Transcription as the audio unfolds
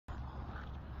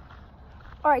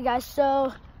Alright guys,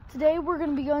 so today we're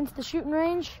going to be going to the shooting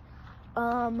range.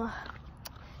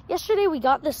 Yesterday we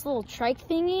got this little trike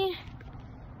thingy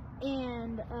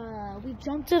and we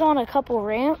jumped it on a couple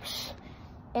ramps,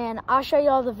 and I'll show you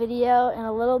all the video in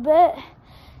a little bit.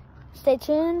 Stay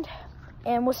tuned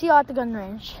and we'll see y'all at the gun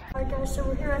range. Alright guys, so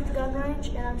we're here at the gun range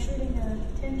and I'm shooting a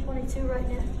 10-22 right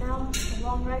now, a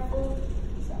long rifle.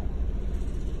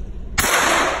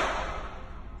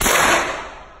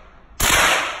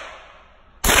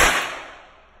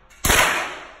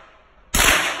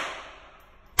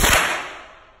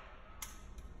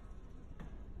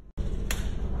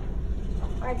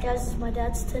 Alright guys, this is my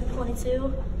dad's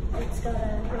 10-22. It's got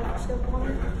a rifle scope on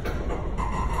it.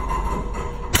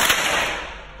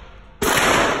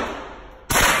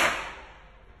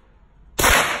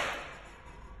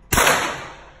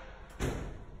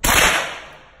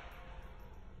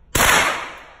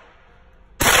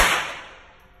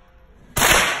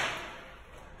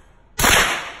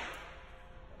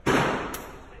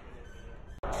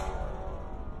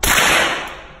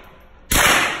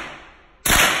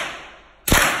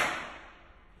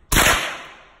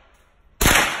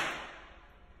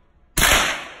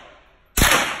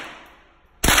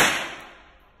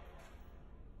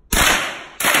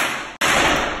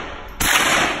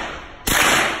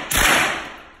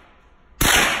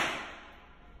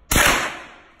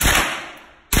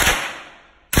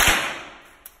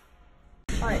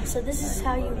 Alright, so this is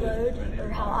how you load, or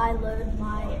how I load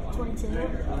my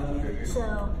 22.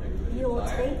 So you will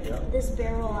take this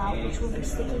barrel out, which will be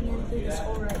sticking in through this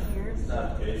hole right here,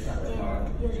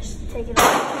 and you'll just take it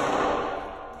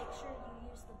out. Make sure you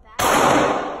use the back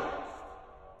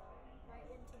right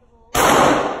into the hole, and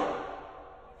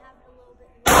have it a little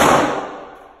bit down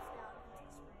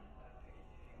into the spring.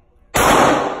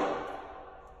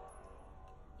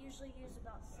 Usually use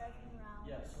about 7 rounds.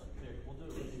 Yes, here, we'll do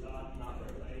it.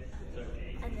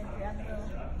 And then grab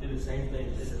the... Do the same thing.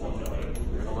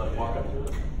 You're gonna let it walk up to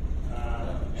it.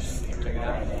 Just take it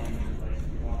out.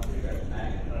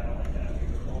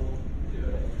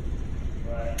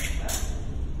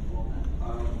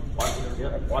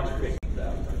 Watch it pick it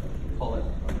out. Pull it.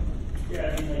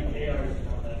 Yeah, I mean, like AR is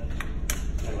on that.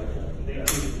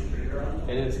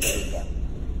 It is good.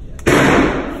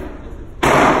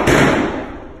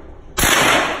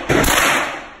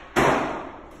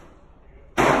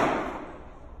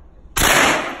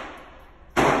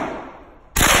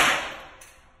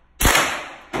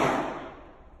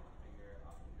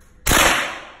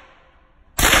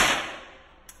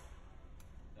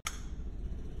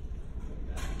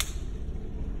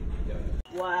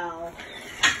 Wow.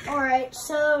 Alright,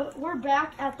 so we're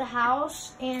back at the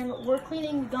house and we're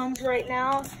cleaning guns right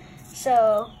now.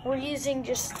 So we're using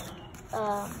just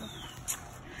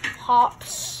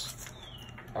Hops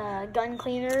gun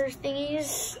cleaner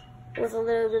thingies with a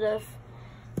little bit of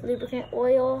lubricant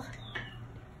oil.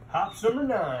 Hops number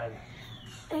 9.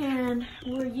 And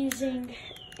we're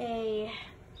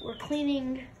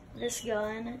cleaning this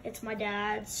gun. It's my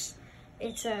dad's.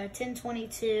 It's a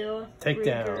 10-22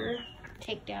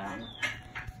 takedown.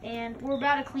 And we're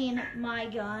about to clean my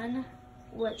gun,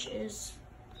 which is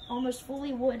almost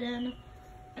fully wooden,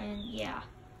 and yeah.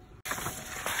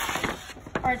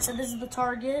 Alright, so this is the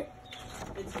target.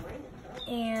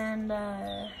 And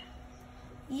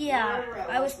yeah,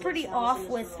 I was pretty off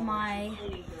with my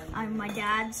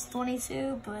dad's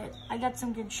 22, but I got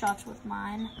some good shots with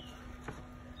mine.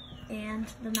 And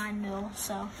the 9mm,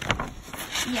 so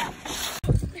yeah.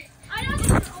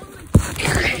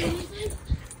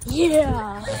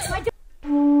 Yeah.